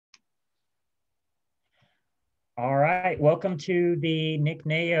All right, welcome to the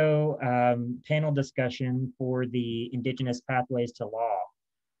NCNAYO panel discussion for the Indigenous Pathways to Law.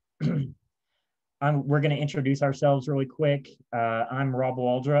 We're going to introduce ourselves really quick. I'm Rob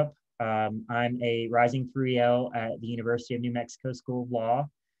Waldrop. I'm a rising 3L at the University of New Mexico School of Law.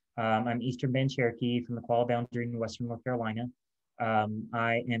 I'm Eastern Band Cherokee from the Qualla Boundary in Western North Carolina.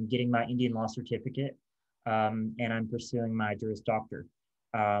 I am getting my Indian law certificate and I'm pursuing my Juris Doctor.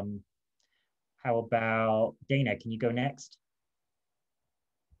 How about Dana? Can you go next?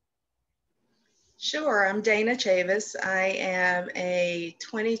 Sure, I'm Dana Chavis. I am a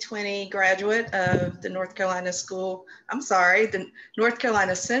 2020 graduate of the North Carolina Central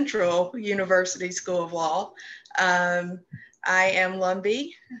University School of Law. I am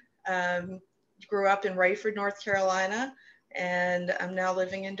Lumbee, grew up in Rayford, North Carolina, and I'm now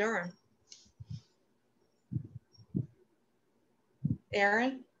living in Durham.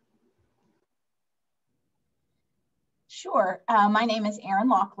 Erin? Sure. My name is Erin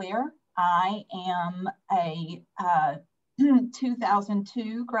Locklear. I am a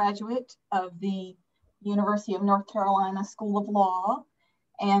 2002 graduate of the University of North Carolina School of Law,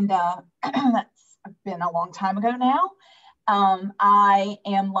 and that's been a long time ago now. I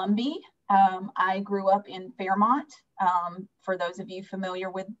am Lumbee. I grew up in Fairmont. For those of you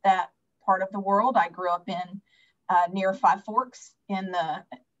familiar with that part of the world, I grew up in near Five Forks in the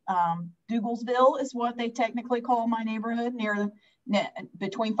Dougalsville is what they technically call my neighborhood,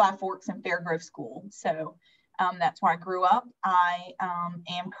 between Five Forks and Fairgrove School. So that's where I grew up. I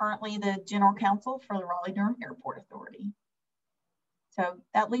am currently the general counsel for the Raleigh-Durham Airport Authority. So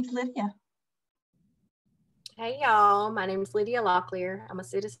that leaves Lydia. Hey y'all, my name is Lydia Locklear. I'm a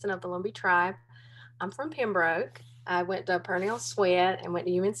citizen of the Lumbee tribe. I'm from Pembroke. I went to Purnell Sweat and went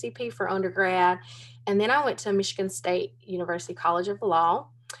to UNCP for undergrad. And then I went to Michigan State University College of Law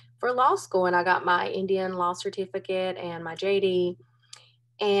for law school, and I got my Indian law certificate and my JD.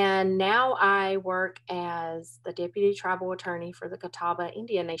 And now I work as the deputy tribal attorney for the Catawba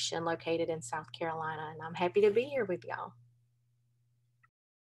Indian Nation located in South Carolina. And I'm happy to be here with y'all.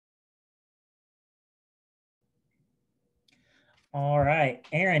 All right,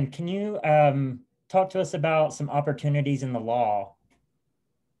 Erin, can you talk to us about some opportunities in the law?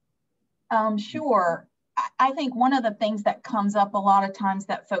 Sure. I think one of the things that comes up a lot of times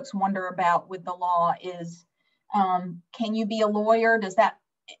that folks wonder about with the law is, can you be a lawyer?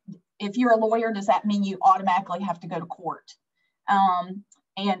 If you're a lawyer, does that mean you automatically have to go to court?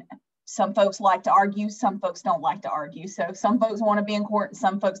 And some folks like to argue, some folks don't like to argue. So some folks want to be in court and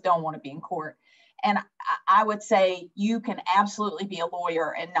some folks don't want to be in court. And I would say you can absolutely be a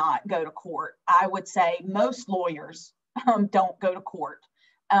lawyer and not go to court. I would say most lawyers don't go to court.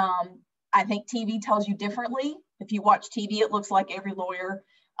 I think TV tells you differently. If you watch TV, it looks like every lawyer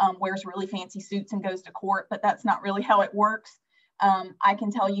wears really fancy suits and goes to court, but that's not really how it works. I can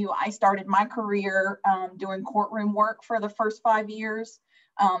tell you, I started my career doing courtroom work for the first 5 years,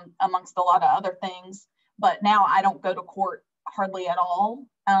 amongst a lot of other things. But now I don't go to court hardly at all.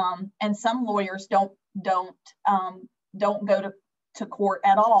 And some lawyers don't go to court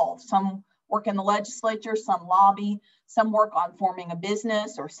at all. Some work in the legislature, some lobby, some work on forming a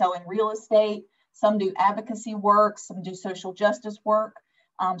business or selling real estate, some do advocacy work, some do social justice work,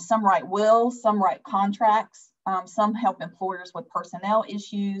 some write wills, some write contracts, some help employers with personnel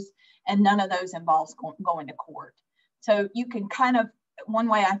issues, and none of those involves going to court. So you can one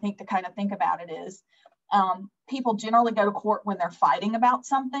way I think to think about it is, people generally go to court when they're fighting about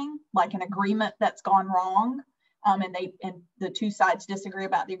something, like an agreement that's gone wrong, and the two sides disagree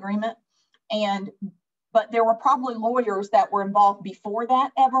about the agreement. But there were probably lawyers that were involved before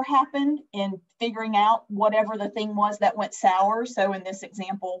that ever happened in figuring out whatever the thing was that went sour. So in this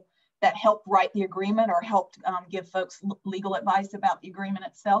example, that helped write the agreement or helped give folks legal advice about the agreement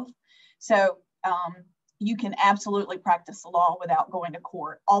itself. So you can absolutely practice the law without going to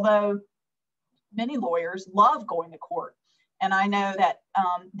court, although many lawyers love going to court. And I know that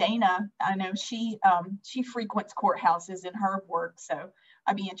Dana, she frequents courthouses in her work, so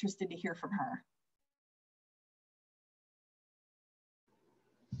I'd be interested to hear from her.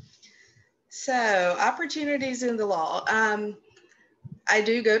 So, opportunities in the law. I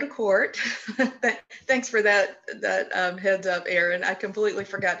do go to court. Thanks for that heads up, Erin. I completely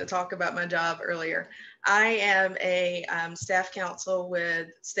forgot to talk about my job earlier. I am a staff counsel with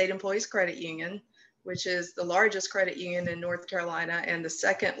State Employees Credit Union, which is the largest credit union in North Carolina and the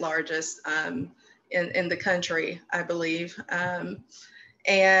second largest in the country, I believe.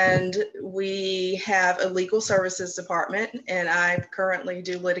 And we have a legal services department, and I currently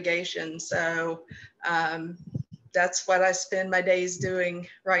do litigation. So that's what I spend my days doing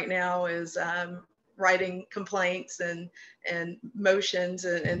right now, is writing complaints and motions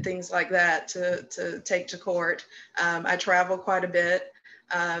and things like that to take to court. I travel quite a bit.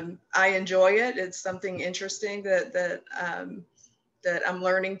 I enjoy it. It's something interesting that I'm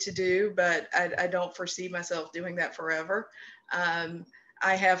learning to do, but I don't foresee myself doing that forever.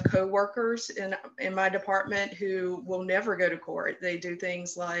 I have coworkers in my department who will never go to court. They do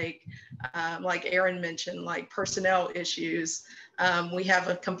things like Aaron mentioned, like personnel issues. We have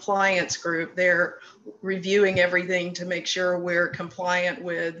a compliance group. They're reviewing everything to make sure we're compliant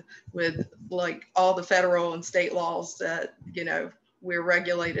with like all the federal and state laws that, you know, we're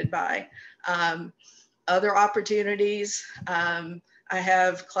regulated by. Other opportunities, I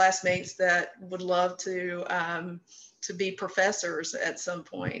have classmates that would love to be professors at some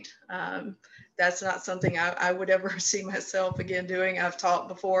point. That's not something I would ever see myself again doing. I've taught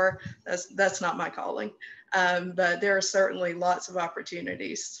before. That's not my calling. But there are certainly lots of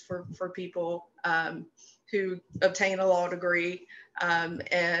opportunities for people who obtain a law degree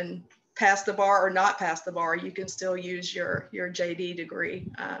and pass the bar or not pass the bar. You can still use your JD degree,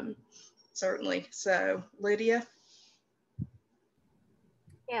 certainly. So, Lydia?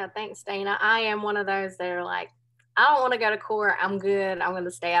 Yeah, thanks, Dana. I am one of those that are like, I don't want to go to court. I'm good. I'm going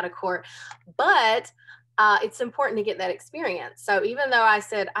to stay out of court. But it's important to get that experience. So even though I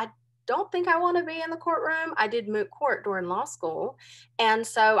said, I don't think I want to be in the courtroom, I did moot court during law school. And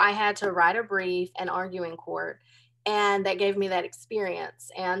so I had to write a brief and argue in court. And that gave me that experience.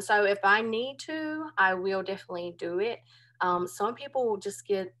 And so if I need to, I will definitely do it. Some people will just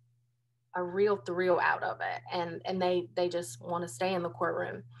get a real thrill out of it, and they just want to stay in the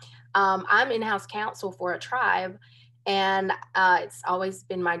courtroom. I'm in-house counsel for a tribe, and it's always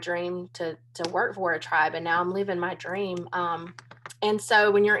been my dream to work for a tribe, and now I'm living my dream. And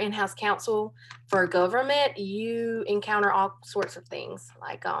so when you're in-house counsel for a government, you encounter all sorts of things,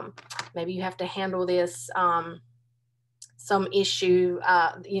 like maybe you have to handle this some issue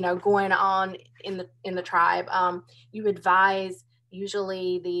going on in the tribe. You advise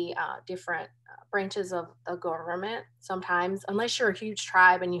usually the different branches of the government sometimes, unless you're a huge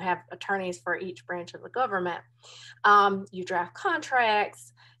tribe and you have attorneys for each branch of the government. You draft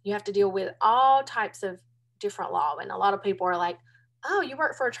contracts, you have to deal with all types of different law. And a lot of people are like, oh, you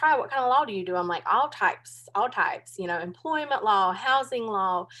work for a tribe, what kind of law do you do? I'm like, all types, employment law, housing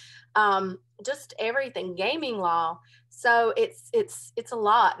law, just everything, gaming law. So it's a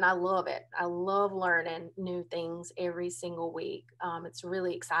lot, and I love it. I love learning new things every single week. It's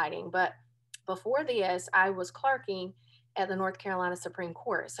really exciting. But before this, I was clerking at the North Carolina Supreme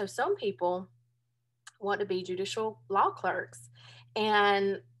Court. So some people want to be judicial law clerks.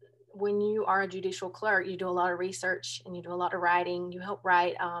 And when you are a judicial clerk, you do a lot of research and you do a lot of writing. You help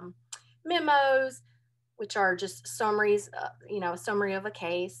write memos, which are just summaries, a summary of a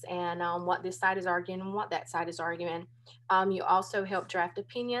case and what this side is arguing and what that side is arguing. You also help draft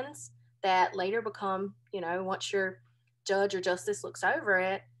opinions that later become, once your judge or justice looks over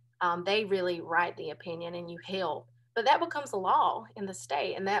it, they really write the opinion and you help. But that becomes a law in the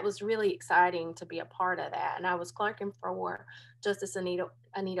state. And that was really exciting to be a part of that. And I was clerking for Justice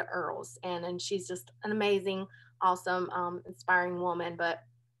Anita Earls. And she's just an amazing, awesome, inspiring woman. But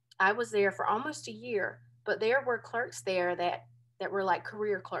I was there for almost a year. But there were clerks there that were like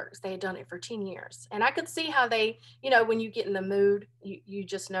career clerks. They had done it for 10 years. And I could see how they, when you get in the mood, you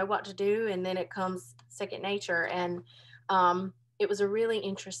just know what to do. And then it comes second nature. And it was a really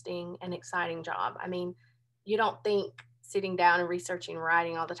interesting and exciting job. I mean, you don't think sitting down and researching and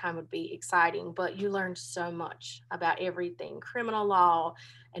writing all the time would be exciting, but you learned so much about everything: criminal law,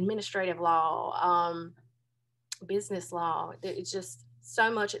 administrative law, business law. It's just so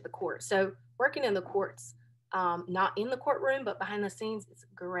much at the court. So working in the courts, not in the courtroom, but behind the scenes, it's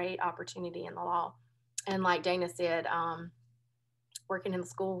a great opportunity in the law. And like Dana said, working in the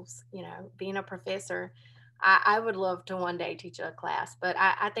schools, being a professor, I would love to one day teach a class, but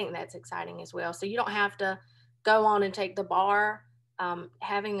I think that's exciting as well. So you don't have to go on and take the bar.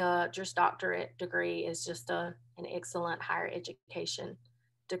 Having a Juris Doctorate degree is just an excellent higher education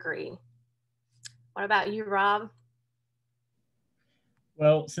degree. What about you, Rob?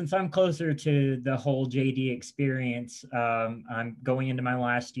 Well, since I'm closer to the whole JD experience, I'm going into my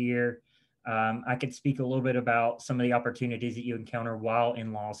last year. I could speak a little bit about some of the opportunities that you encounter while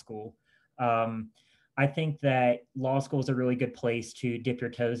in law school. I think that law school is a really good place to dip your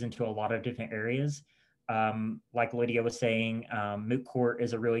toes into a lot of different areas. Like Lydia was saying, moot court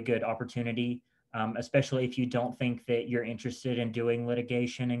is a really good opportunity, especially if you don't think that you're interested in doing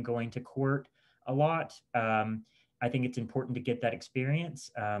litigation and going to court a lot. I think it's important to get that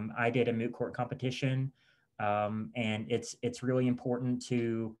experience. I did a moot court competition, and it's really important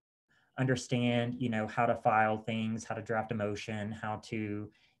to understand, how to file things, how to draft a motion, how to,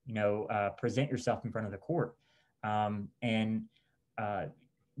 present yourself in front of the court. And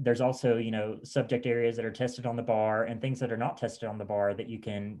there's also, subject areas that are tested on the bar and things that are not tested on the bar that you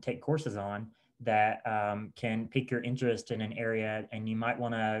can take courses on that can pique your interest in an area, and you might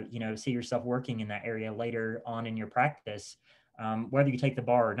want to, see yourself working in that area later on in your practice, whether you take the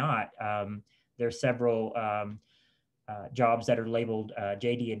bar or not. There's several jobs that are labeled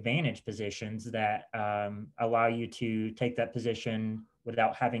JD Advantage positions that allow you to take that position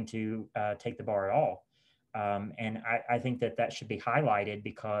without having to take the bar at all. And I think that should be highlighted,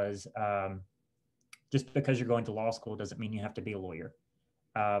 because just because you're going to law school doesn't mean you have to be a lawyer.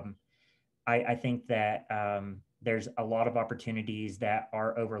 I think that there's a lot of opportunities that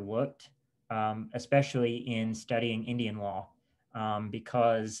are overlooked, especially in studying Indian law,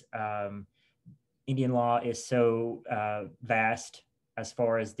 because Indian law is so vast as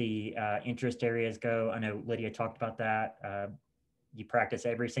far as the interest areas go. I know Lydia talked about that. You practice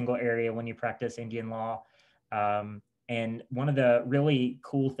every single area when you practice Indian law. And one of the really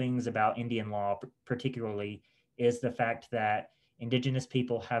cool things about Indian law particularly is the fact that Indigenous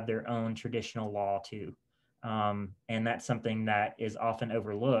people have their own traditional law too. And that's something that is often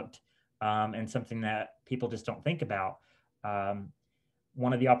overlooked, and something that people just don't think about.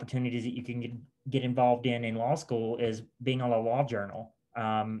 One of the opportunities that you can get involved in law school is being on a law journal.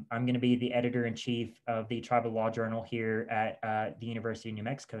 I'm going to be the editor-in-chief of the Tribal Law Journal here at the University of New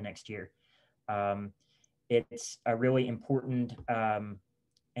Mexico next year. It's a really important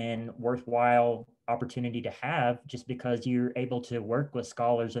and worthwhile opportunity to have, just because you're able to work with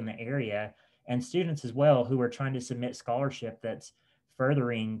scholars in the area and students as well who are trying to submit scholarship that's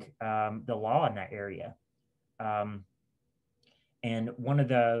furthering the law in that area. And one of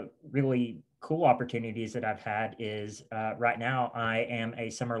the really cool opportunities that I've had is right now I am a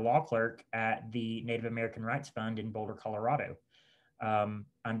summer law clerk at the Native American Rights Fund in Boulder, Colorado.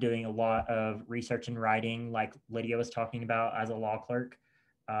 I'm doing a lot of research and writing, like Lydia was talking about, as a law clerk.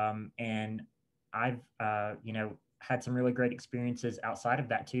 And I've, had some really great experiences outside of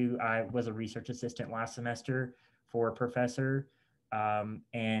that too. I was a research assistant last semester for a professor.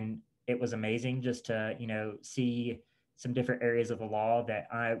 And it was amazing just to, see some different areas of the law that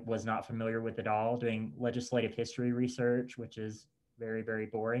I was not familiar with at all, doing legislative history research, which is very, very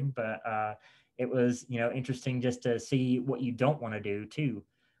boring, but it was, interesting just to see what you don't want to do too,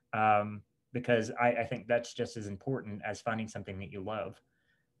 because I think that's just as important as finding something that you love.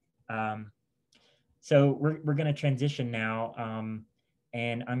 So we're going to transition now,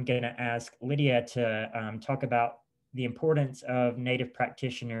 and I'm going to ask Lydia to talk about the importance of Native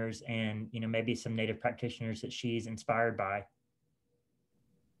practitioners and, maybe some Native practitioners that she's inspired by.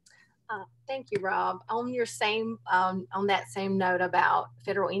 Thank you, Rob. On your same, on that same note about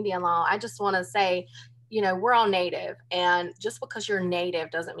federal Indian law, I just want to say, we're all Native, and just because you're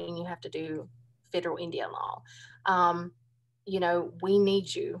Native doesn't mean you have to do federal Indian law. We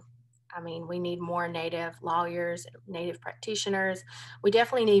need you. I mean, we need more Native lawyers, Native practitioners. We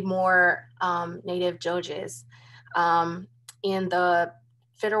definitely need more Native judges. In the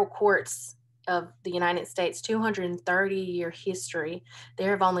federal courts of the United States, 230-year history,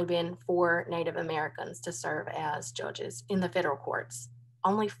 there have only been 4 Native Americans to serve as judges in the federal courts.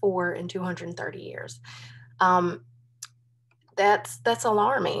 Only 4 in 230 years. That's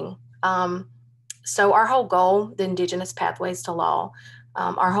alarming. So our whole goal, the Indigenous Pathways to Law,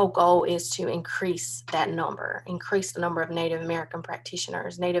 our whole goal is to increase that number, increase the number of Native American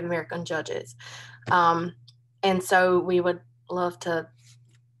practitioners, Native American judges. And so we would love to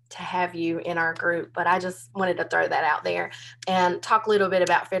have you in our group, but I just wanted to throw that out there and talk a little bit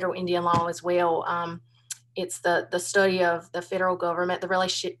about federal Indian law as well. It's the study of the federal government, the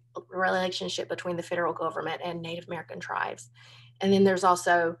relationship between the federal government and Native American tribes. And then there's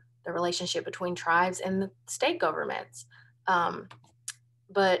also the relationship between tribes and the state governments.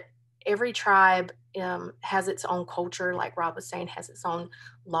 But every tribe has its own culture, like Rob was saying, has its own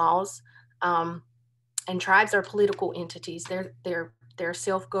laws. And tribes are political entities. They're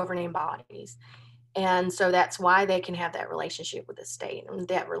self-governing bodies. And so that's why they can have that relationship with the state and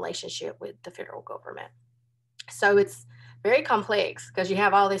that relationship with the federal government. So it's very complex because you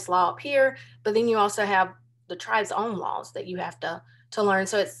have all this law up here, but then you also have the tribe's own laws that you have to learn.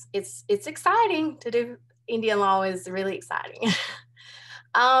 So it's exciting to do. Indian law is really exciting.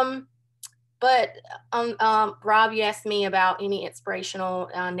 But Rob, you asked me about any inspirational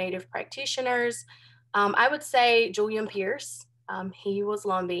Native practitioners. I would say Julian Pierce. He was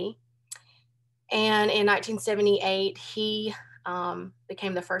Lumbee. And in 1978, he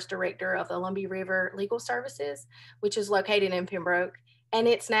became the first director of the Lumbee River Legal Services, which is located in Pembroke. and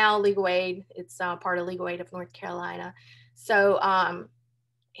it's now legal aid. It's part of legal aid of North Carolina. So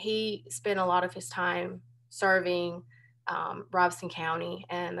he spent a lot of his time serving Robeson County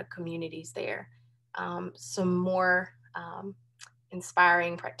and the communities there. Some more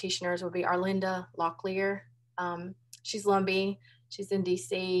inspiring practitioners would be Arlinda Locklear. She's Lumbee, she's in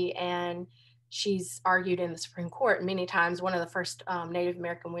DC, and she's argued in the Supreme Court many times, one of the first Native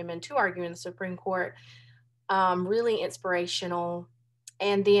American women to argue in the Supreme Court. Really inspirational.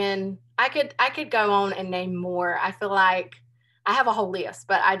 And then I could go on and name more. I feel like I have a whole list,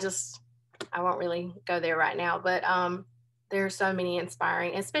 but I won't really go there right now. But there are so many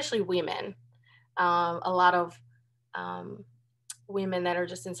inspiring, especially women. A lot of women that are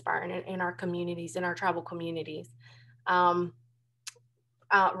just inspiring in our communities, in our tribal communities. Rob,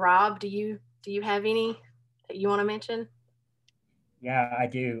 do you have any that you want to mention? Yeah, I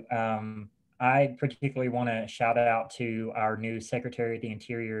do. I particularly want to shout out to our new Secretary of the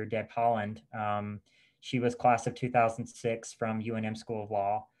Interior, Deb Holland. She was class of 2006 from UNM School of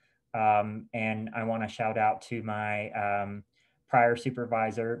Law. And I want to shout out to my prior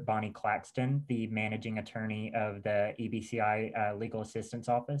supervisor, Bonnie Claxton, the managing attorney of the EBCI Legal Assistance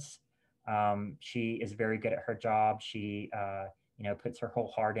Office. She is very good at her job. She puts her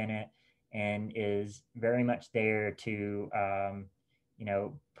whole heart in it and is very much there to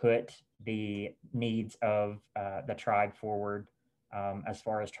put the needs of the tribe forward as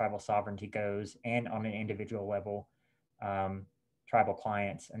far as tribal sovereignty goes, and on an individual level, tribal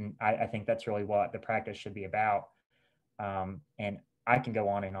clients. And I think that's really what the practice should be about. And I can go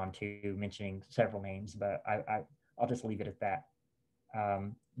on and on too, mentioning several names, but I'll just leave it at that.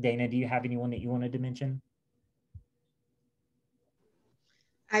 Dana, do you have anyone that you wanted to mention?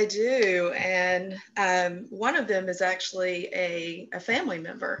 I do, and one of them is actually a family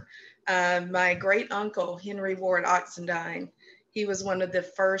member. My great uncle, Henry Ward Oxendine, he was one of the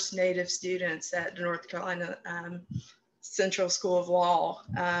first Native students at the North Carolina Central School of Law.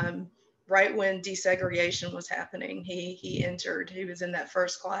 Right when desegregation was happening, he entered. He was in that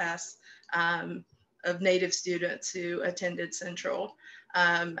first class of Native students who attended Central.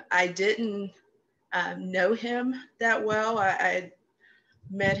 I didn't know him that well. I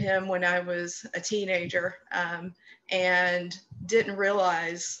met him when I was a teenager and didn't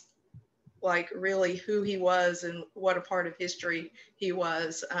realize really who he was and what a part of history he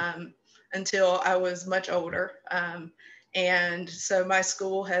was until I was much older. And so my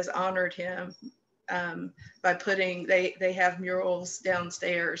school has honored him by putting, they have murals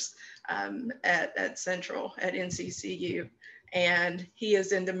downstairs at Central, at NCCU. And he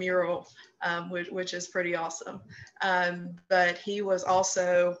is in the mural, which is pretty awesome. But he was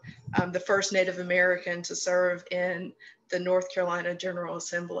also the first Native American to serve in the North Carolina General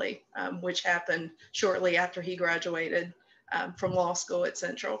Assembly, which happened shortly after he graduated from law school at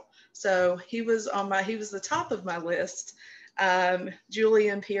Central. So he was the top of my list.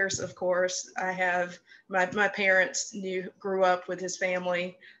 Julian Pierce, of course. I have my parents grew up with his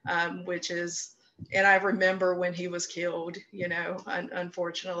family, and I remember when he was killed,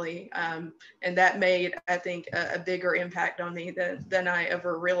 unfortunately, and that made, I think, a bigger impact on me than I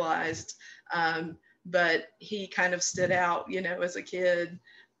ever realized. But he kind of stood out, as a kid,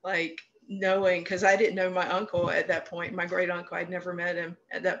 knowing, because I didn't know my uncle at that point, my great uncle, I'd never met him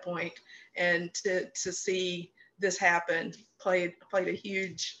at that point, and to see this happen played a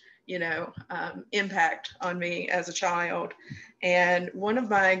huge, impact on me as a child. And one of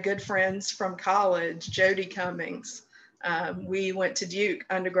my good friends from college, Jody Cummings, we went to Duke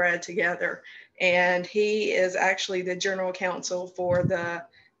undergrad together, and he is actually the general counsel for the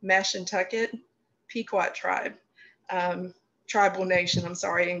Mashantucket Pequot tribe, tribal nation,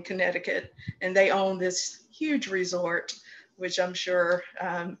 in Connecticut. And they own this huge resort, which I'm sure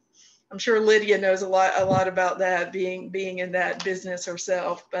Lydia knows a lot about that, being in that business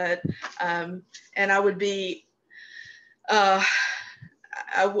herself. But and I would be,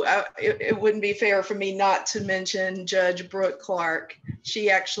 it wouldn't be fair for me not to mention Judge Brooke Clark. She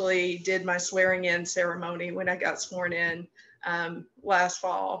actually did my swearing in ceremony when I got sworn in last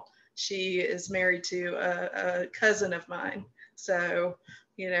fall. She is married to a cousin of mine. So,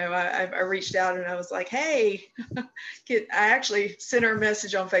 I reached out and I was like, hey, I actually sent her a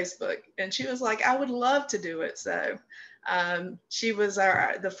message on Facebook, and she was like, I would love to do it. So she was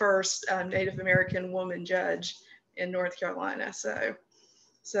the first Native American woman judge in North Carolina. So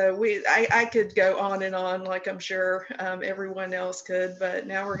I could go on and on, like I'm sure everyone else could, but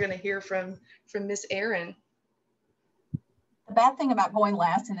now we're going to hear from Miss Erin. The bad thing about going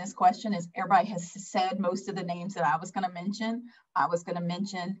last in this question is everybody has said most of the names that I was going to mention. I was going to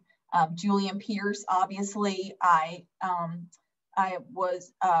mention Julian Pierce. Obviously, I I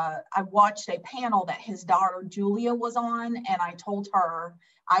watched a panel that his daughter Julia was on, and I told her,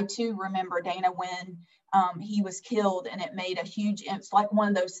 I too remember, Dana, when he was killed, and it made a huge, it's like one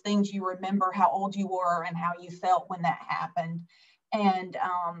of those things you remember how old you were and how you felt when that happened. And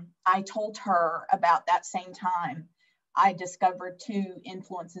I told her about that same time I discovered two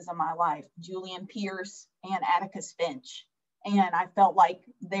influences in my life, Julian Pierce and Atticus Finch. And I felt like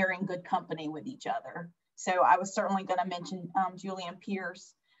they're in good company with each other. So I was certainly going to mention Julian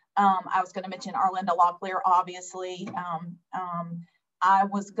Pierce. I was going to mention Arlinda Locklear, obviously. I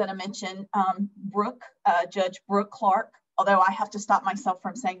was going to mention Judge Brooke Clark, although I have to stop myself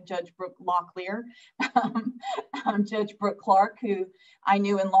from saying Judge Brooke Locklear. Judge Brooke Clark, who I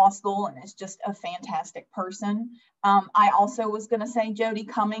knew in law school and is just a fantastic person. I also was going to say Jody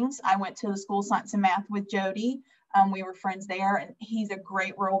Cummings. I went to the School of Science and Math with Jody. We were friends there, and he's a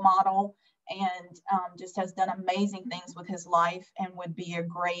great role model and just has done amazing things with his life and would be a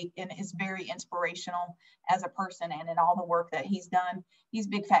great, and is very inspirational as a person and in all the work that he's done. He's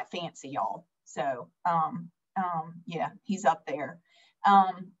big fat fancy, y'all. So yeah, he's up there.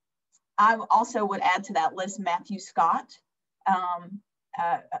 I also would add to that list Matthew Scott,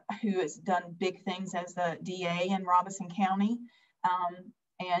 who has done big things as the DA in Robeson County,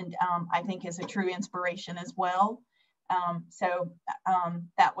 and I think is a true inspiration as well. So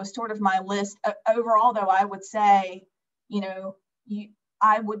that was sort of my list. Overall, though, I would say,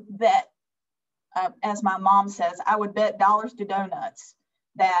 I would bet, as my mom says, I would bet dollars to donuts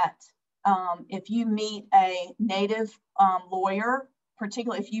that if you meet a Native lawyer,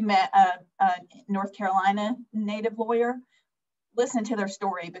 particularly if you met a North Carolina Native lawyer, listen to their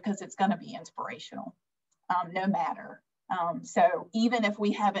story, because it's going to be inspirational, no matter. So even if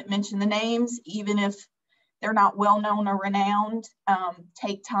we haven't mentioned the names, even if they're not well known or renowned,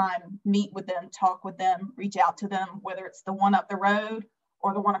 take time, meet with them, talk with them, reach out to them, whether it's the one up the road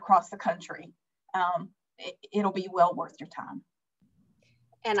or the one across the country. It'll be well worth your time.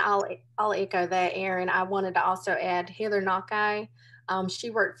 And I'll echo that, Erin. I wanted to also add Heather Knockeye.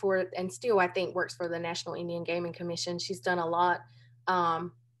 She worked for, and still I think works for, the National Indian Gaming Commission. She's done a lot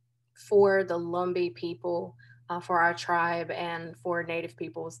for the Lumbee people, for our tribe, and for Native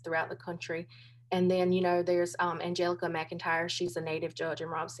peoples throughout the country. And then, there's Angelica McIntyre. She's a Native judge in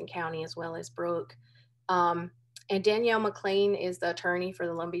Robeson County, as well as Brooke. And Danielle McLean is the attorney for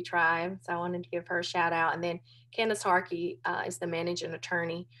the Lumbee tribe. So I wanted to give her a shout out. And then Candace Harkey is the managing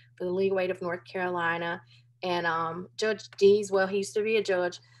attorney for the Legal Aid of North Carolina. And Judge Dees, well, he used to be a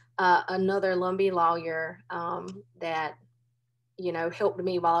judge, another Lumbee lawyer that, helped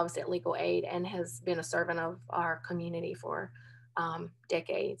me while I was at Legal Aid and has been a servant of our community for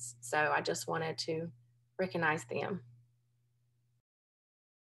decades. So I just wanted to recognize them.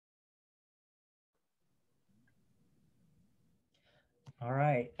 All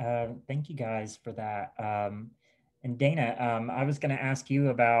right. Thank you guys for that. And Dana, I was going to ask you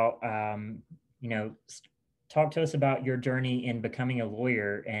about, talk to us about your journey in becoming a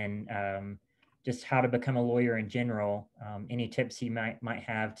lawyer, and just how to become a lawyer in general. Any tips you might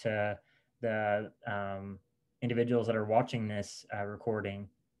have to the individuals that are watching this recording?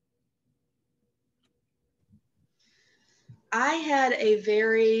 I had a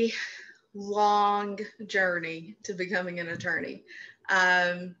very long journey to becoming an attorney.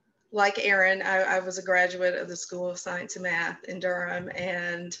 Like Erin, I was a graduate of the School of Science and Math in Durham,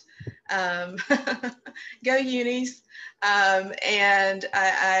 and go unis. And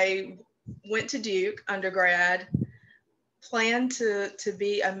I went to Duke undergrad, planned to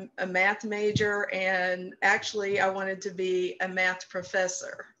be a math major, and actually I wanted to be a math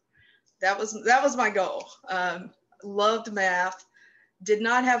professor. That was my goal. Loved math, did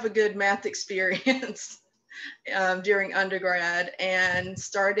not have a good math experience during undergrad, and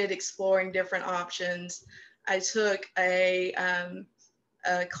started exploring different options. I took a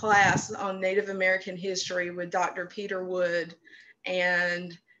class on Native American history with Dr. Peter Wood,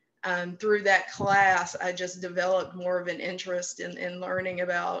 and through that class, I just developed more of an interest in learning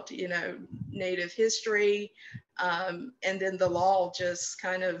about, Native history, and then the law just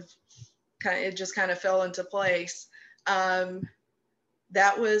kind of fell into place.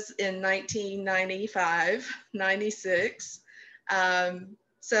 That was in 1995, 96.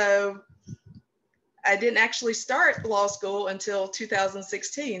 So I didn't actually start law school until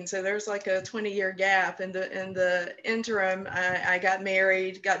 2016. So there's like a 20-year gap. In the interim, I got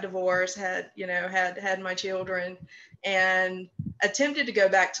married, got divorced, had my children, and attempted to go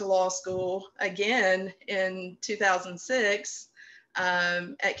back to law school again in 2006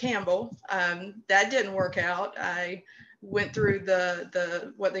 at Campbell. That didn't work out. I went through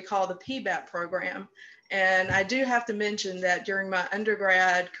the what they call the PBAP program, And I do have to mention that during my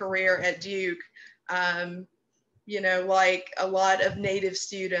undergrad career at Duke, you know, like a lot of Native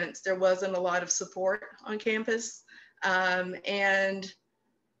students, there wasn't a lot of support on campus. And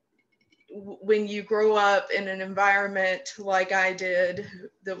when you grow up in an environment like I did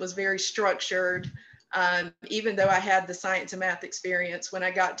that was very structured, even though I had the science and math experience, when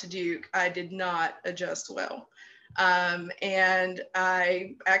I got to Duke, I did not adjust well. And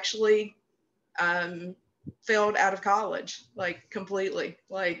I actually failed out of college, like completely.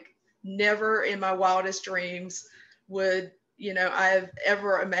 Like never in my wildest dreams would, you know, I've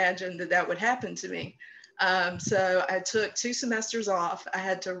ever imagined that that would happen to me. So I took 2 semesters off. I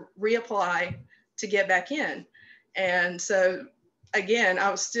had to reapply to get back in. And so again, I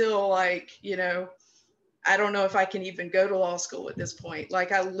was still like, you know, I don't know if I can even go to law school at this point.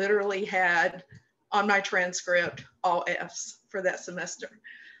 Like I literally had on my transcript all F's for that semester.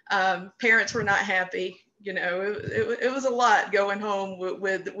 Parents were not happy. You know, it was a lot going home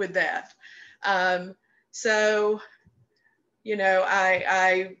with that. So, you know,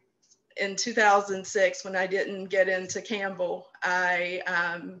 I in 2006, when I didn't get into Campbell, I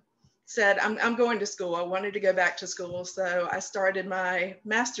said, I'm going to school. I wanted to go back to school. So I started my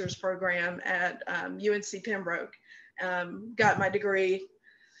master's program at UNC Pembroke, got my degree.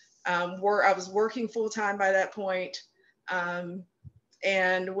 I was working full time by that point.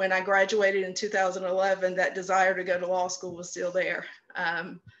 And when I graduated in 2011, that desire to go to law school was still there.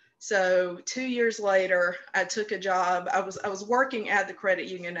 So 2 years later, I took a job. I was working at the credit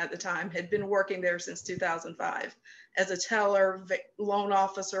union at the time, had been working there since 2005 as a teller, loan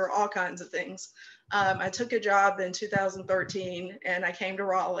officer, all kinds of things. I took a job in 2013 and I came to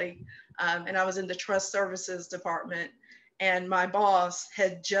Raleigh, and I was in the trust services department. And my boss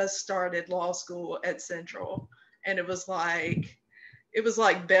had just started law school at Central. And it was like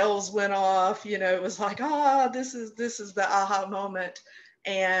bells went off, you know, it was like, this is the aha moment.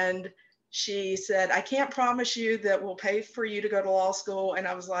 And she said, I can't promise you that we'll pay for you to go to law school. And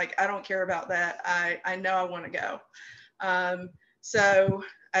I was like, I don't care about that. I know I want to go. So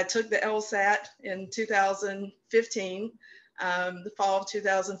I took the LSAT in 2015, the fall of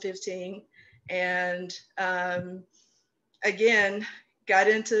 2015. And again, got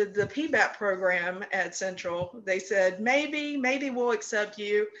into the PBAP program at Central. They said, maybe we'll accept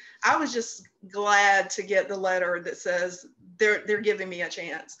you. I was just glad to get the letter that says they're giving me a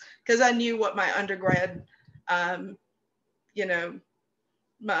chance, because I knew what my undergrad, you know,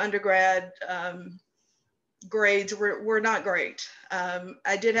 my undergrad grades were not great.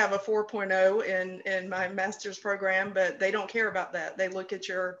 I did have a 4.0 in my master's program, but they don't care about that. They look at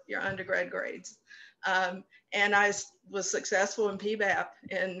your undergrad grades. And I was successful in PBAP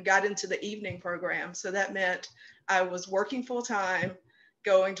and got into the evening program. So that meant I was working full time,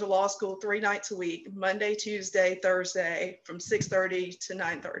 going to law school 3 nights a week, Monday, Tuesday, Thursday, from 6:30 to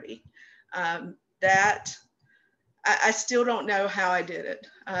 9:30. That I still don't know how I did it.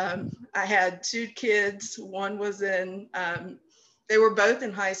 I had 2 kids. One was in, they were both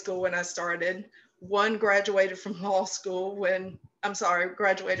in high school when I started. One graduated from law school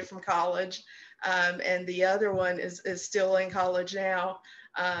graduated from college. And the other one is still in college now.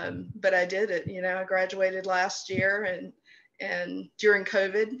 But I did it, you know, I graduated last year and during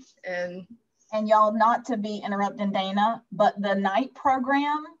COVID. And y'all, not to be interrupting Dana, but the night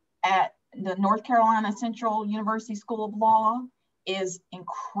program at the North Carolina Central University School of Law is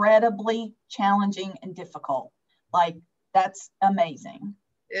incredibly challenging and difficult. Like, that's amazing.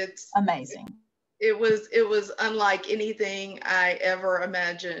 It's amazing. It was unlike anything I ever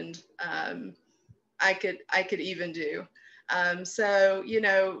imagined I could even do. So, you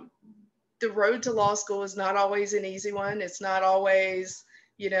know, the road to law school is not always an easy one. It's not always,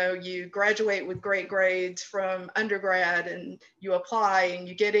 you know, you graduate with great grades from undergrad and you apply and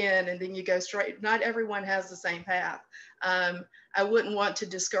you get in and then you go straight. Not everyone has the same path. I wouldn't want to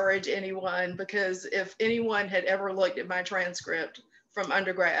discourage anyone, because if anyone had ever looked at my transcript from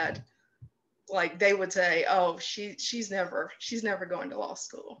undergrad, like they would say, oh, she's never going to law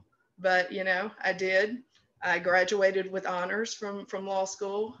school. But, you know, I did. I graduated with honors from law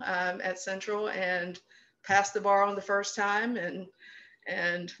school at Central and passed the bar on the first time.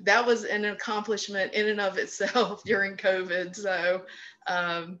 And that was an accomplishment in and of itself during COVID. So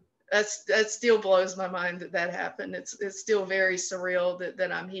that still blows my mind that happened. It's still very surreal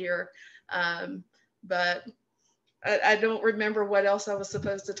that I'm here. But I don't remember what else I was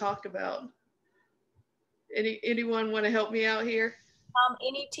supposed to talk about. Anyone want to help me out here?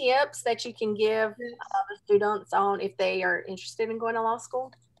 Any tips that you can give the students on if they are interested in going to law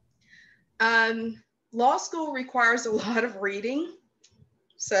school? Law school requires a lot of reading.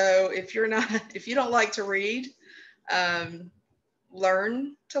 So if you don't like to read,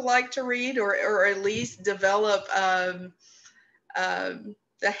 learn to like to read, or at least develop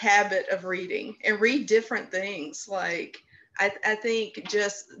the habit of reading, and read different things. Like I think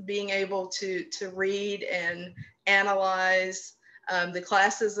just being able to read and analyze. The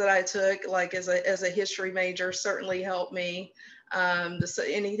classes that I took, like as a history major, certainly helped me.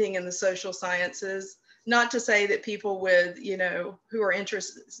 Anything in the social sciences. Not to say that people with, who are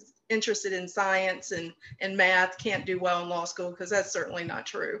interested in science and math can't do well in law school, because that's certainly not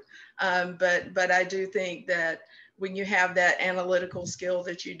true. But I do think that when you have that analytical skill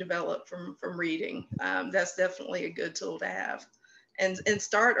that you develop from reading, that's definitely a good tool to have. And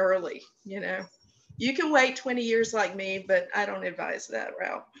start early. You can wait 20 years like me, but I don't advise that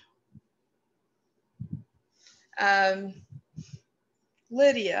route.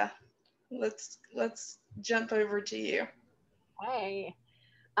 Lydia, let's jump over to you. Hey.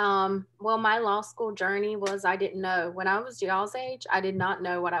 Well, my law school journey was, I didn't know. When I was y'all's age, I did not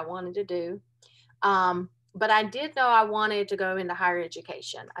know what I wanted to do. But I did know I wanted to go into higher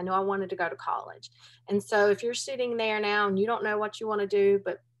education. I knew I wanted to go to college. And so if you're sitting there now and you don't know what you want to do,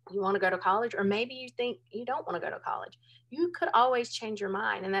 but you want to go to college, or maybe you think you don't want to go to college, you could always change your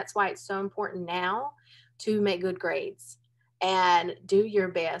mind. And that's why it's so important now to make good grades and do your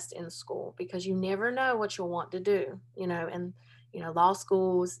best in school, because you never know what you'll want to do, and, law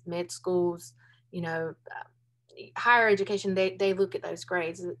schools, med schools, higher education, they look at those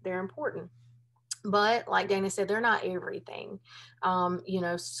grades. They're important. But like Dana said, they're not everything.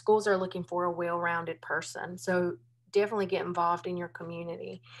 Schools are looking for a well-rounded person. So definitely get involved in your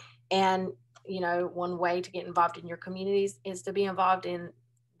community. And, one way to get involved in your communities is to be involved in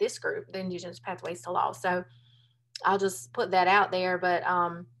this group, the Indigenous Pathways to Law. So I'll just put that out there. But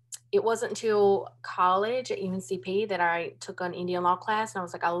it wasn't until college at UNCP that I took an Indian law class. And I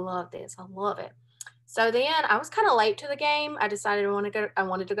was like, I love this. I love it. So then I was kind of late to the game. I decided I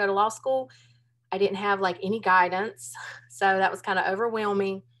wanted to go to law school. I didn't have like any guidance. So that was kind of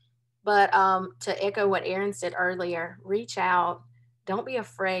overwhelming. But to echo what Erin said earlier, reach out. Don't be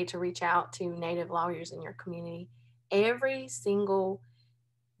afraid to reach out to Native lawyers in your community. Every single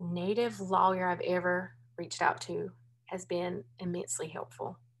Native lawyer I've ever reached out to has been immensely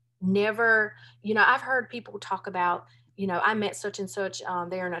helpful. Never, I've heard people talk about, I met such and such,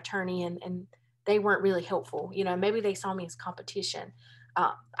 they're an attorney, and they weren't really helpful. Maybe they saw me as competition.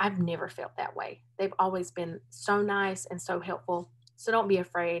 I've never felt that way. They've always been so nice and so helpful. So don't be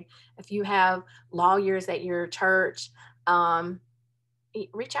afraid. If you have lawyers at your church,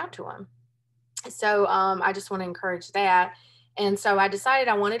 reach out to them. So I just want to encourage that. And so I decided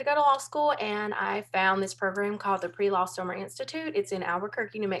I wanted to go to law school, and I found this program called the Pre-Law Summer Institute. It's in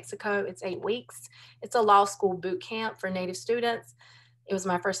Albuquerque, New Mexico. It's 8 weeks. It's a law school boot camp for Native students. It was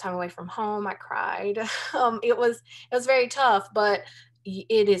my first time away from home. I cried. It was very tough, but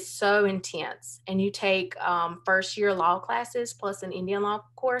it is so intense. And you take first year law classes plus an Indian law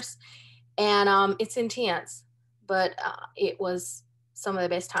course, and it's intense, but it was some of the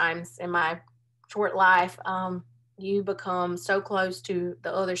best times in my short life. You become so close to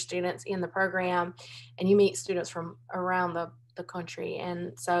the other students in the program, and you meet students from around the country.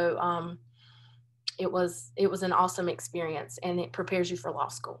 And so it was an awesome experience, and it prepares you for law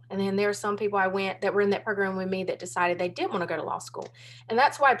school. And then there are some people that were in that program with me that decided they didn't want to go to law school. And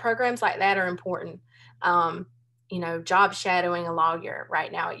that's why programs like that are important. Job shadowing a lawyer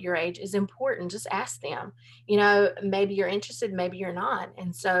right now at your age is important. Just ask them, maybe you're interested, maybe you're not.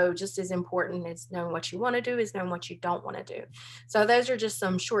 And so just as important as knowing what you want to do is knowing what you don't want to do. So those are just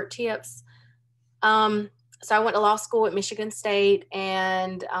some short tips. So I went to law school at Michigan State,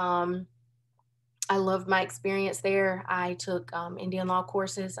 and I loved my experience there. I took Indian law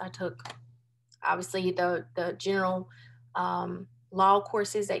courses. I took, obviously, the general law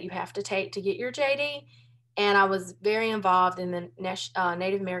courses that you have to take to get your JD. And I was very involved in the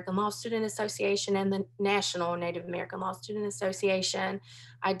Native American Law Student Association and the National Native American Law Student Association.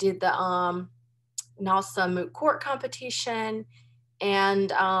 I did the NALSA moot court competition.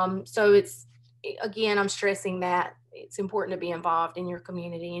 And so again, I'm stressing that it's important to be involved in your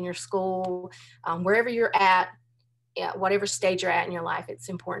community, in your school, wherever you're at, whatever stage you're at in your life. It's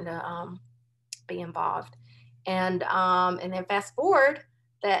important to be involved. And then fast forward,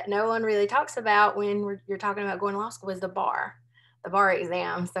 that no one really talks about when you're talking about going to law school is the bar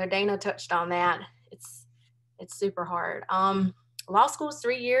exam. So Dana touched on that. It's super hard. Law school is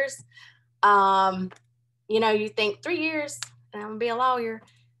 3 years. You think 3 years and I'm gonna be a lawyer.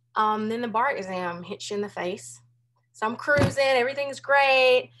 Then the bar exam hits you in the face. So I'm cruising, everything's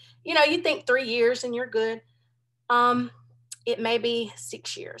great. You think 3 years and you're good. it may be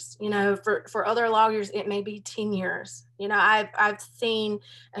 6 years, you know, for other lawyers, it may be 10 years. You know, I've seen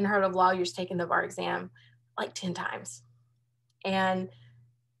and heard of lawyers taking the bar exam like 10 times. And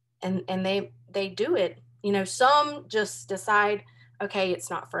they do it. You know, some just decide, okay, it's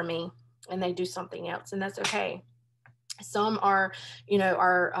not for me, and they do something else, and that's okay. Some are, you know,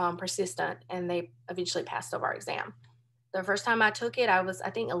 are persistent, and they eventually pass the bar exam. The first time I took it, I was, I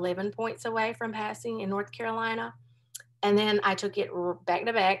think, 11 points away from passing in North Carolina. And then I took it back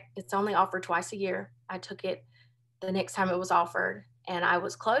to back. It's only offered twice a year. I took it the next time it was offered, and I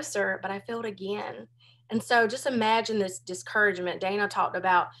was closer, but I failed again. And so just imagine this discouragement. Dana talked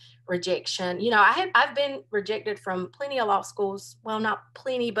about rejection. You know, I've been rejected from plenty of law schools. Well, not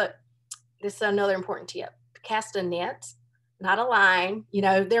plenty, but this is another important tip. Cast a net, not a line. You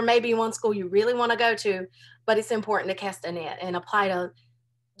know, there may be one school you really want to go to, but it's important to cast a net and apply to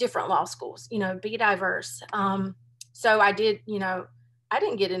different law schools, you know, be diverse. So I did, you know, I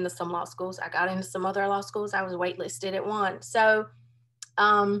didn't get into some law schools. I got into some other law schools. I was waitlisted at one. So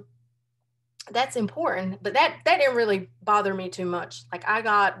that's important, but that didn't really bother me too much. Like, I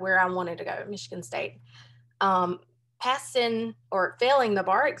got where I wanted to go, Michigan State. Passing or failing the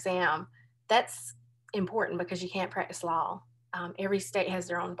bar exam, that's important because you can't practice law. Every state has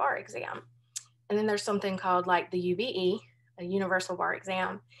their own bar exam. And then there's something called like the UBE, a universal bar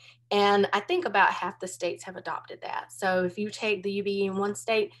exam. And I think about half the states have adopted that. So if you take the UBE in one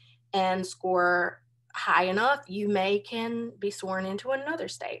state and score high enough, you can be sworn into another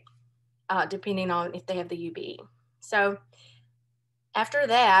state, depending on if they have the UBE. So after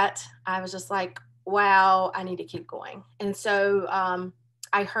that, I was just like, wow, I need to keep going. And so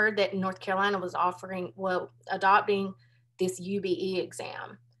I heard that North Carolina was adopting this UBE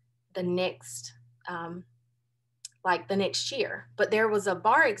exam the next year, but there was a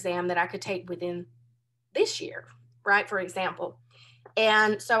bar exam that I could take within this year, right? For example.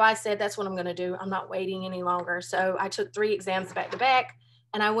 And so I said, that's what I'm going to do. I'm not waiting any longer. So I took 3 exams back to back,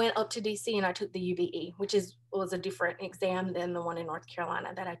 and I went up to DC and I took the UBE, which was a different exam than the one in North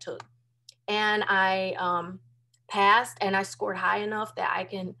Carolina that I took. And I passed, and I scored high enough that I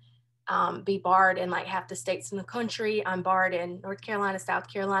can be barred in like half the states in the country. I'm barred in North Carolina,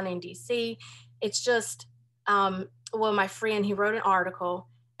 South Carolina, and DC. It's just, my friend, he wrote an article,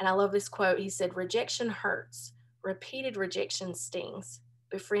 and I love this quote. He said, "Rejection hurts. Repeated rejection stings.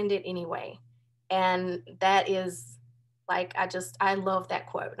 Befriend it anyway." And that is like, I love that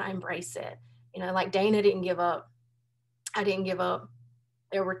quote, and I embrace it. You know, like Dana didn't give up. I didn't give up.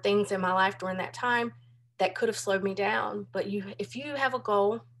 There were things in my life during that time that could have slowed me down, but if you have a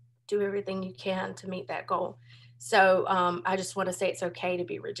goal, do everything you can to meet that goal. So I just want to say it's okay to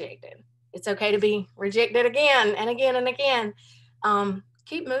be rejected. It's okay to be rejected again and again and again.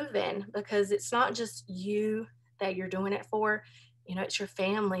 Keep moving, because it's not just you that you're doing it for. You know, it's your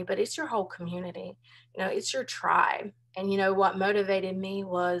family, but it's your whole community. You know, it's your tribe. And you know what motivated me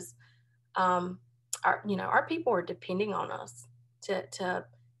was, our people are depending on us to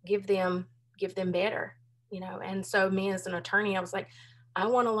give them better. You know, and so me as an attorney, I was like, I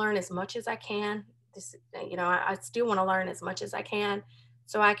want to learn as much as I can. I still want to learn as much as I can,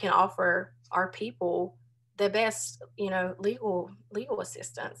 so I can offer our people the best, legal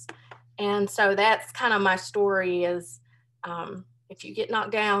assistance. And so that's kind of my story is, if you get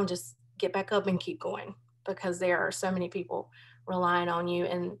knocked down, just get back up and keep going, because there are so many people relying on you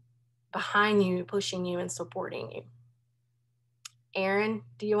and behind you, pushing you and supporting you. Erin,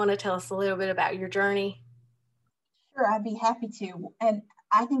 do you want to tell us a little bit about your journey? Sure, I'd be happy to. And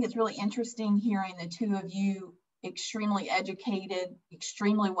I think it's really interesting hearing the two of you, extremely educated,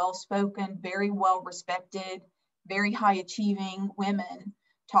 extremely well-spoken, very well-respected, very high-achieving women,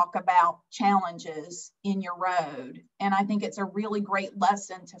 talk about challenges in your road. And I think it's a really great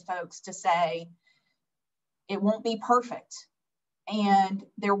lesson to folks to say, it won't be perfect. And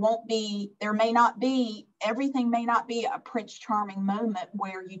everything may not be a Prince Charming moment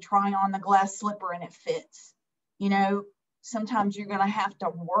where you try on the glass slipper and it fits. You know, sometimes you're going to have to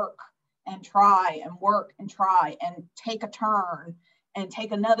work and try and work and try and take a turn and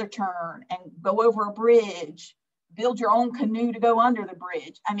take another turn and go over a bridge, build your own canoe to go under the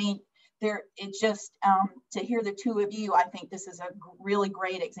bridge. I mean, to hear the two of you, I think this is a really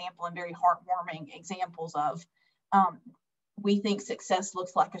great example and very heartwarming examples of, we think success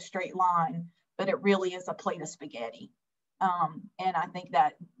looks like a straight line, but it really is a plate of spaghetti. And I think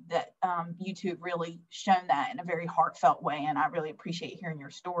that you two have really shown that in a very heartfelt way, and I really appreciate hearing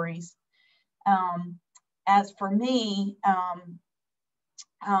your stories. As for me,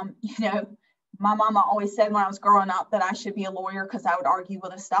 my mama always said when I was growing up that I should be a lawyer because I would argue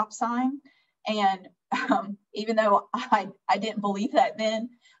with a stop sign. And even though I didn't believe that then,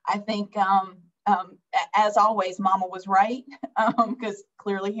 I think, as always, Mama was right, because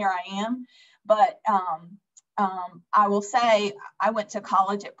clearly here I am. But I will say I went to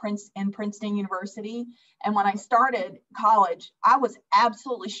college at Princeton University. And when I started college, I was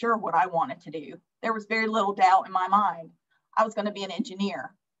absolutely sure what I wanted to do. There was very little doubt in my mind. I was going to be an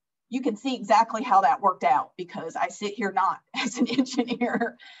engineer. You can see exactly how that worked out because I sit here not as an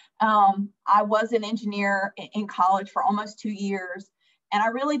engineer. I was an engineer in college for almost 2 years, and I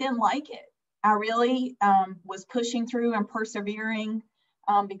really didn't like it. I really was pushing through and persevering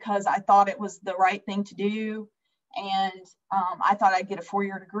because I thought it was the right thing to do. And I thought I'd get a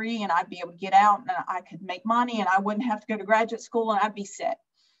 4-year degree and I'd be able to get out and I could make money and I wouldn't have to go to graduate school and I'd be set.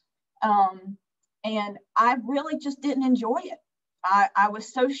 And I really just didn't enjoy it. I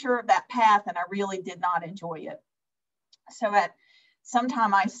was so sure of that path and I really did not enjoy it. So at some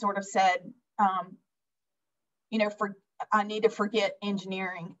time I sort of said, I need to forget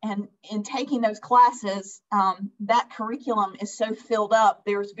engineering. And in taking those classes, that curriculum is so filled up,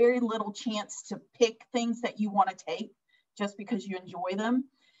 there's very little chance to pick things that you want to take just because you enjoy them.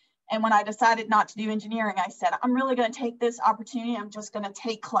 And when I decided not to do engineering, I said, I'm really going to take this opportunity. I'm just going to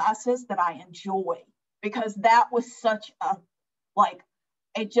take classes that I enjoy, because that was such a,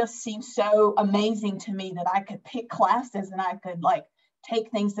 it just seemed so amazing to me that I could pick classes and I could take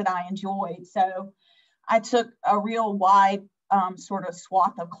things that I enjoyed. So I took a real wide sort of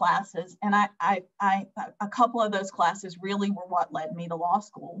swath of classes, and a couple of those classes really were what led me to law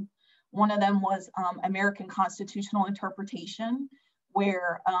school. One of them was American constitutional interpretation,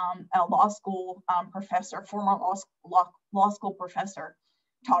 where a law school professor, former law school professor,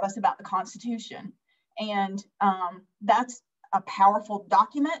 taught us about the Constitution. And that's a powerful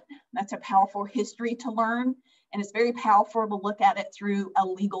document. That's a powerful history to learn. And it's very powerful to look at it through a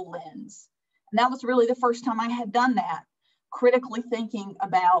legal lens. And that was really the first time I had done that, critically thinking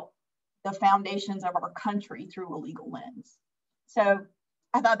about the foundations of our country through a legal lens. So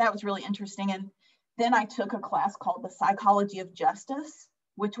I thought that was really interesting. And then I took a class called the Psychology of Justice,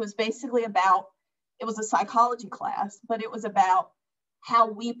 which was basically about, it was a psychology class, but it was about how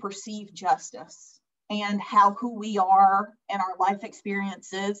we perceive justice and how who we are and our life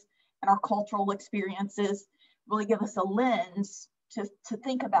experiences and our cultural experiences really give us a lens to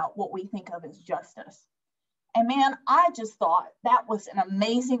think about what we think of as justice. And man, I just thought that was an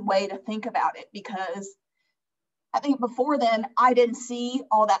amazing way to think about it, because I think before then, I didn't see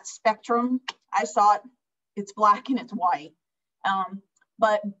all that spectrum. I saw it's black and it's white.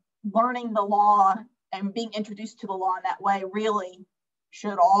 But learning the law and being introduced to the law in that way really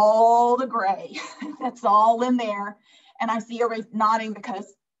showed all the gray. That's all in there. And I see everybody nodding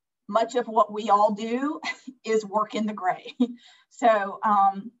because much of what we all do is work in the gray. So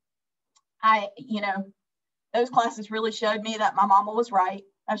those classes really showed me that my mama was right.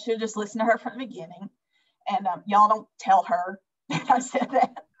 I should have just listened to her from the beginning. And y'all don't tell her that I said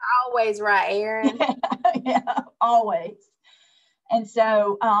that. Always right, Erin. Yeah, always. And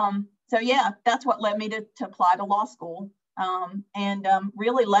so yeah, that's what led me to apply to law school, and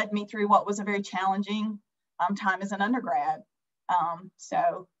really led me through what was a very challenging time as an undergrad.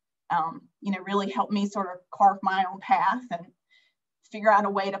 Really helped me sort of carve my own path and figure out a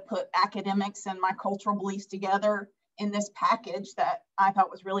way to put academics and my cultural beliefs together in this package that I thought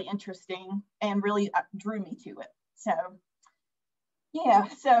was really interesting and really drew me to it. So yeah,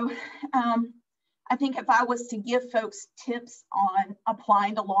 I think if I was to give folks tips on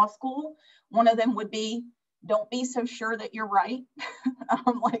applying to law school, one of them would be, don't be so sure that you're right.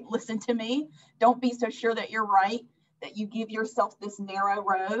 Listen to me. Don't be so sure that you're right, that you give yourself this narrow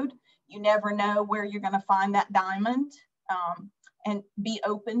road. You never know where you're going to find that diamond, and be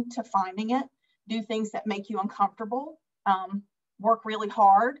open to finding it. Do things that make you uncomfortable. Work really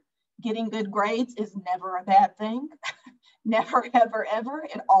hard. Getting good grades is never a bad thing. Never, ever, ever.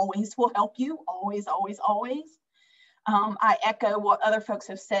 It always will help you. Always, always, always. I echo what other folks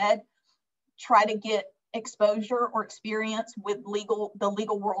have said. Try to get exposure or experience with the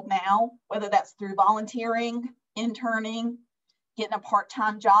legal world now, whether that's through volunteering, interning, getting a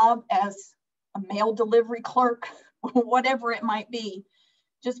part-time job as a mail delivery clerk, whatever it might be.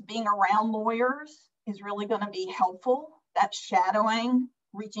 Just being around lawyers is really going to be helpful. That's shadowing,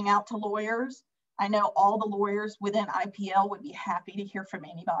 reaching out to lawyers. I know all the lawyers within IPL would be happy to hear from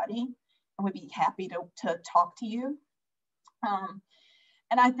anybody and would be happy to talk to you.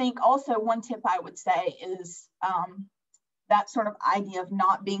 And I think also one tip I would say is that sort of idea of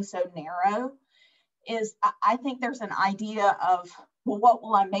not being so narrow is, I think there's an idea of, well, what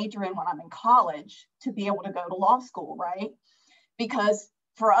will I major in when I'm in college to be able to go to law school, right? Because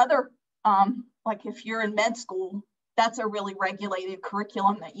for other Like if you're in med school, that's a really regulated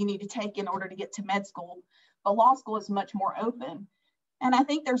curriculum that you need to take in order to get to med school. But law school is much more open. And I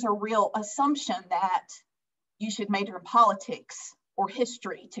think there's a real assumption that you should major in politics or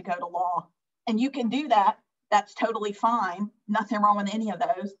history to go to law. And you can do that. That's totally fine. Nothing wrong with any of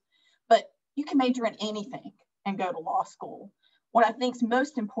those. But you can major in anything and go to law school. What I think is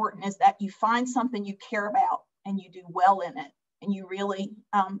most important is that you find something you care about and you do well in it, and you really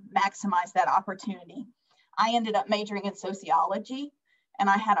maximize that opportunity. I ended up majoring in sociology, and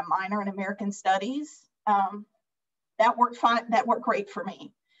I had a minor in American studies. That worked fine. That worked great for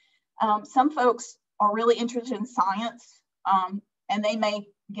me. Some folks are really interested in science, and they may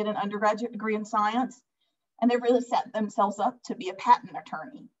get an undergraduate degree in science, and they really set themselves up to be a patent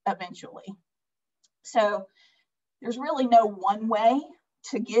attorney eventually. So there's really no one way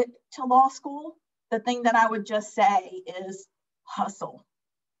to get to law school. The thing that I would just say is hustle,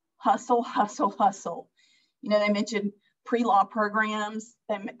 hustle, hustle, hustle. You know, they mentioned pre-law programs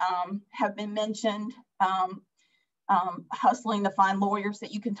that have been mentioned, hustling to find lawyers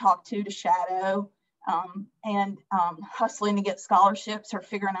that you can talk to shadow, and hustling to get scholarships or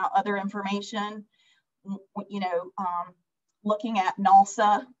figuring out other information. You know, looking at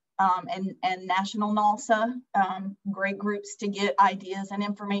NALSA and National NALSA, great groups to get ideas and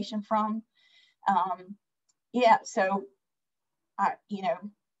information from. Yeah, so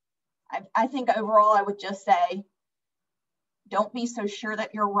I think overall I would just say, don't be so sure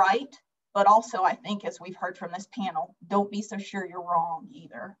that you're right, but also I think, as we've heard from this panel, don't be so sure you're wrong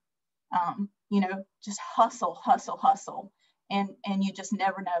either. You know, just hustle, hustle, hustle, and you just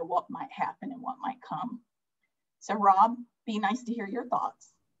never know what might happen and what might come. So Rob, be nice to hear your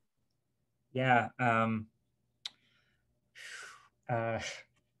thoughts. Yeah.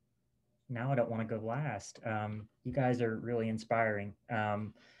 Now I don't want to go last. You guys are really inspiring.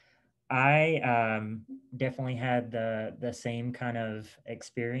 I definitely had the same kind of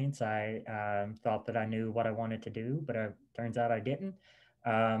experience. I thought that I knew what I wanted to do, but it turns out I didn't.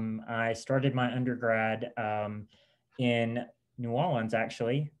 I started my undergrad in New Orleans,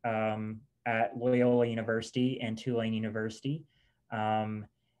 actually, at Loyola University and Tulane University.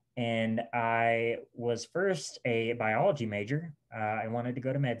 And I was first a biology major. I wanted to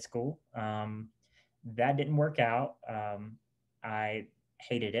go to med school. That didn't work out. I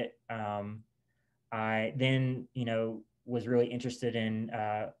hated it. I then, was really interested in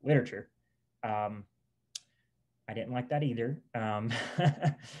literature. I didn't like that either.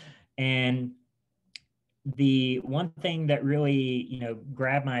 And the one thing that really,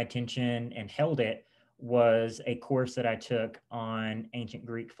 grabbed my attention and held it was a course that I took on ancient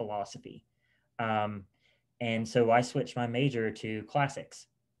Greek philosophy. And so I switched my major to classics.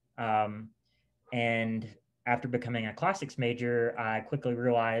 And after becoming a classics major, I quickly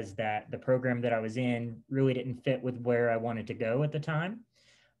realized that the program that I was in really didn't fit with where I wanted to go at the time.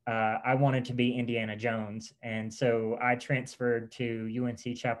 I wanted to be Indiana Jones. And so I transferred to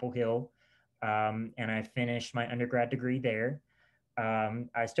UNC Chapel Hill, and I finished my undergrad degree there.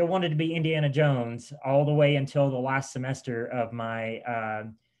 I still wanted to be Indiana Jones all the way until the last semester of my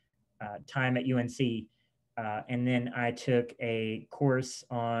time at UNC. And then I took a course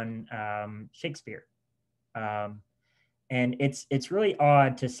on Shakespeare. And it's really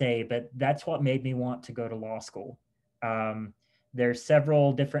odd to say, but that's what made me want to go to law school. There's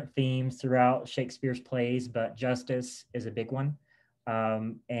several different themes throughout Shakespeare's plays, but justice is a big one.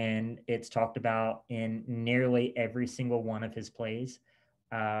 And it's talked about in nearly every single one of his plays.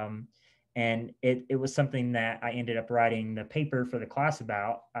 And it was something that I ended up writing the paper for the class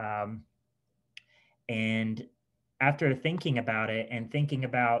about. And after thinking about it and thinking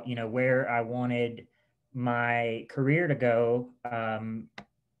about, where I wanted my career to go,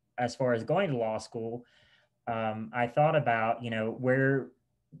 as far as going to law school, I thought about, where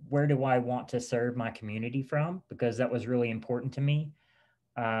do I want to serve my community from? Because that was really important to me.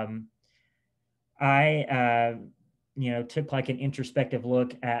 I took like an introspective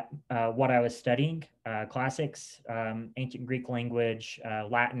look at what I was studying, classics, ancient Greek language,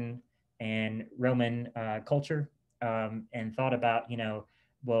 Latin, and Roman culture, and thought about,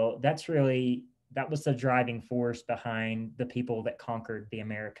 well, that was the driving force behind the people that conquered the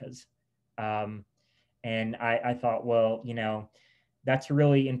Americas. And I thought, well, that's a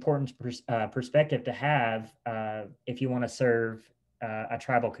really important perspective to have if you want to serve a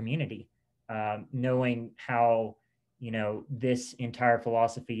tribal community, knowing how, this entire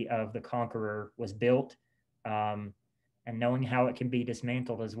philosophy of the conqueror was built, and knowing how it can be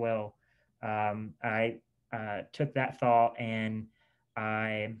dismantled as well. I took that thought and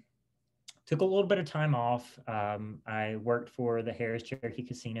I took a little bit of time off. I worked for the Harris Cherokee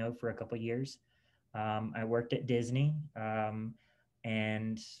Casino for a couple of years. I worked at Disney,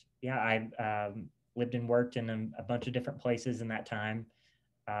 and yeah, I lived and worked in a bunch of different places in that time.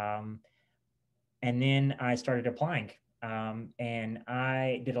 Um, and then I started applying, and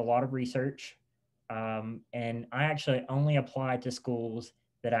I did a lot of research, and I actually only applied to schools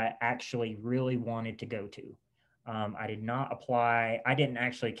that I actually really wanted to go to. I did not apply, I didn't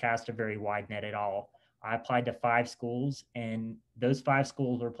actually cast a very wide net at all. I applied to 5 schools, and those 5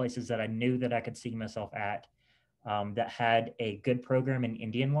 schools were places that I knew that I could see myself at, that had a good program in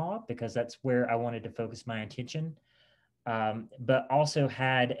Indian law, because that's where I wanted to focus my attention, but also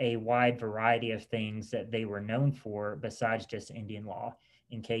had a wide variety of things that they were known for besides just Indian law,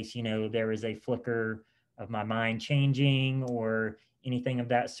 in case, there was a flicker of my mind changing or anything of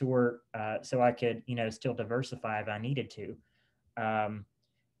that sort, so I could, still diversify if I needed to.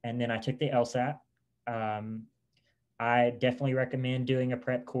 And then I took the LSAT. I definitely recommend doing a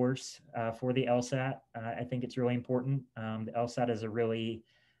prep course for the LSAT. I think it's really important. The LSAT is a really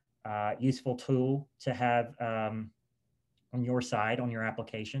useful tool to have on your side, on your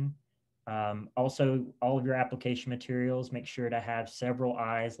application. Also, all of your application materials, make sure to have several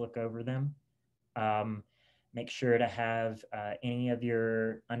eyes look over them. Make sure to have any of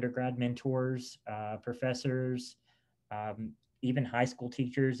your undergrad mentors, professors, even high school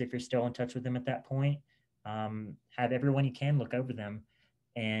teachers, if you're still in touch with them at that point. Have everyone you can look over them,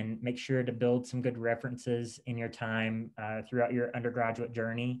 and make sure to build some good references in your time throughout your undergraduate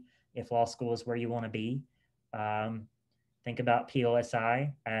journey, if law school is where you want to be. Think about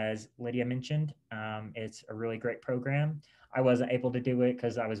PLSI, as Lydia mentioned. It's a really great program. I wasn't able to do it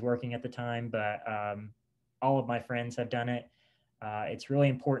because I was working at the time, but all of my friends have done it. It's really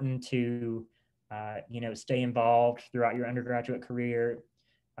important to, stay involved throughout your undergraduate career.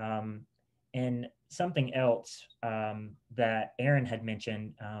 And something else that Aaron had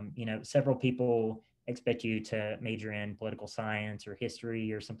mentioned, several people expect you to major in political science or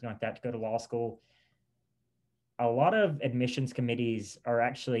history or something like that to go to law school. A lot of admissions committees are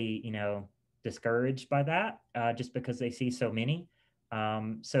actually, discouraged by that, just because they see so many.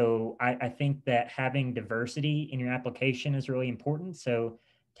 So I think that having diversity in your application is really important. So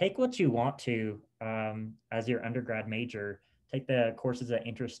take what you want to as your undergrad major, take the courses that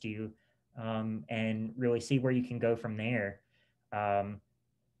interest you, and really see where you can go from there.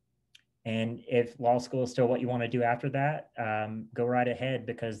 And if law school is still what you want to do after that, go right ahead,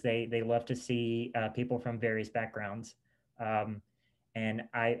 because they love to see people from various backgrounds. And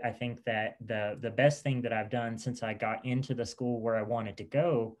I think that the best thing that I've done since I got into the school where I wanted to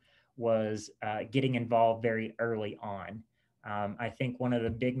go was getting involved very early on. I think one of the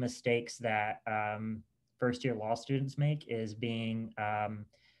big mistakes that first year law students make is being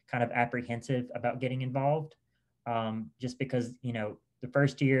kind of apprehensive about getting involved, just because, the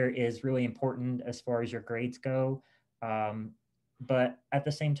first year is really important as far as your grades go. But at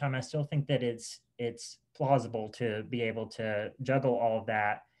the same time, I still think that it's plausible to be able to juggle all of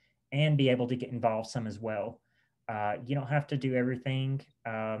that and be able to get involved some as well. You don't have to do everything.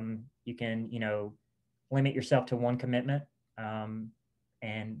 You can, limit yourself to one commitment,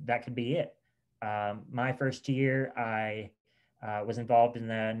 and that could be it. My first year, I was involved in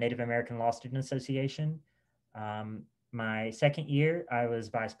the Native American Law Student Association. My second year, I was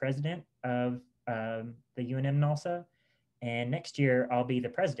vice president of the UNM NALSA, and next year I'll be the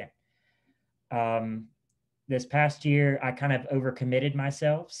president. This past year, I kind of overcommitted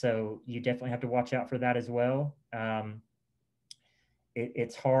myself, so you definitely have to watch out for that as well.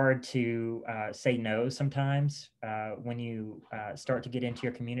 It's hard to say no sometimes when you start to get into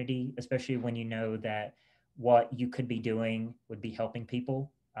your community, especially when you know that what you could be doing would be helping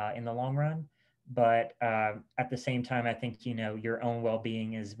people in the long run. But at the same time, I think, your own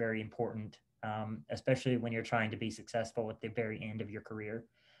well-being is very important, especially when you're trying to be successful at the very end of your career.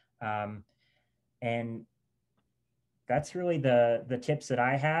 And that's really the tips that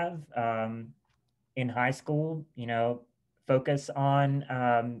I have. In high school, focus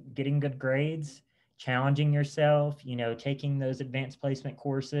on getting good grades, challenging yourself, taking those advanced placement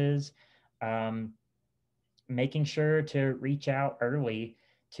courses, making sure to reach out early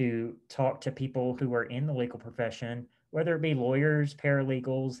to talk to people who are in the legal profession, whether it be lawyers,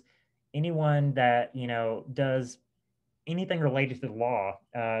 paralegals, anyone that, does anything related to the law,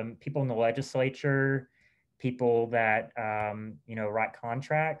 people in the legislature, people that, write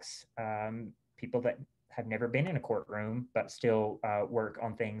contracts, people that have never been in a courtroom, but still work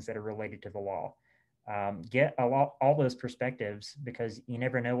on things that are related to the law. Get all those perspectives, because you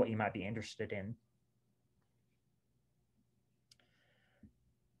never know what you might be interested in.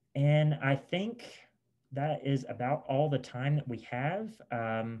 And I think that is about all the time that we have.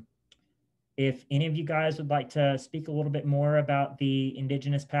 If any of you guys would like to speak a little bit more about the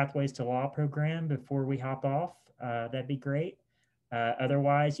Indigenous Pathways to Law program before we hop off, that'd be great.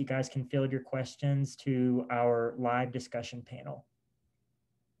 Otherwise, you guys can field your questions to our live discussion panel.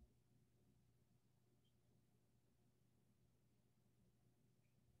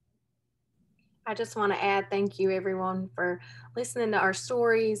 I just want to add thank you everyone for listening to our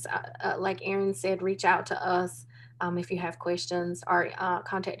stories. Like Erin said, reach out to us if you have questions. Our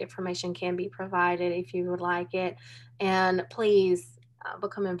contact information can be provided if you would like it. And please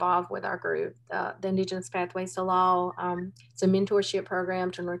become involved with our group, the Indigenous Pathways to Law. It's a mentorship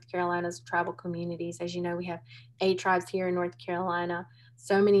program to North Carolina's tribal communities. As you know, we have 8 tribes here in North Carolina,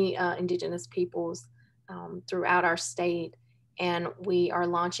 so many Indigenous peoples throughout our state. And we are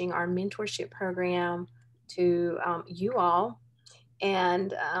launching our mentorship program to you all.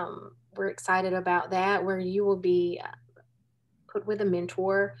 And we're excited about that, where you will be put with a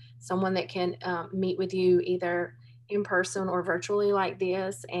mentor, someone that can meet with you either in person or virtually like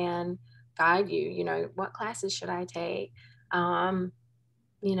this and guide you. You know, what classes should I take? You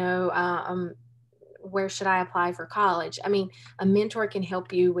know, where should I apply for college? I mean, a mentor can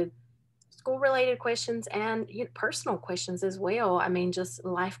help you with school related questions and personal questions as well. I mean, just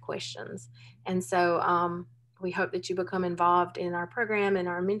life questions. And so we hope that you become involved in our program and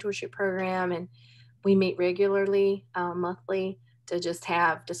our mentorship program. And we meet regularly, monthly, to just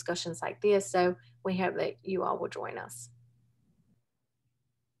have discussions like this. So we hope that you all will join us.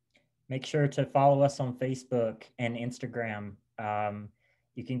 Make sure to follow us on Facebook and Instagram.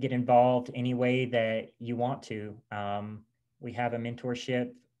 You can get involved any way that you want to. We have a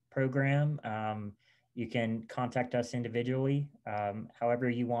mentorship program. You can contact us individually, however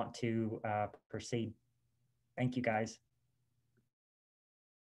you want to proceed. Thank you, guys.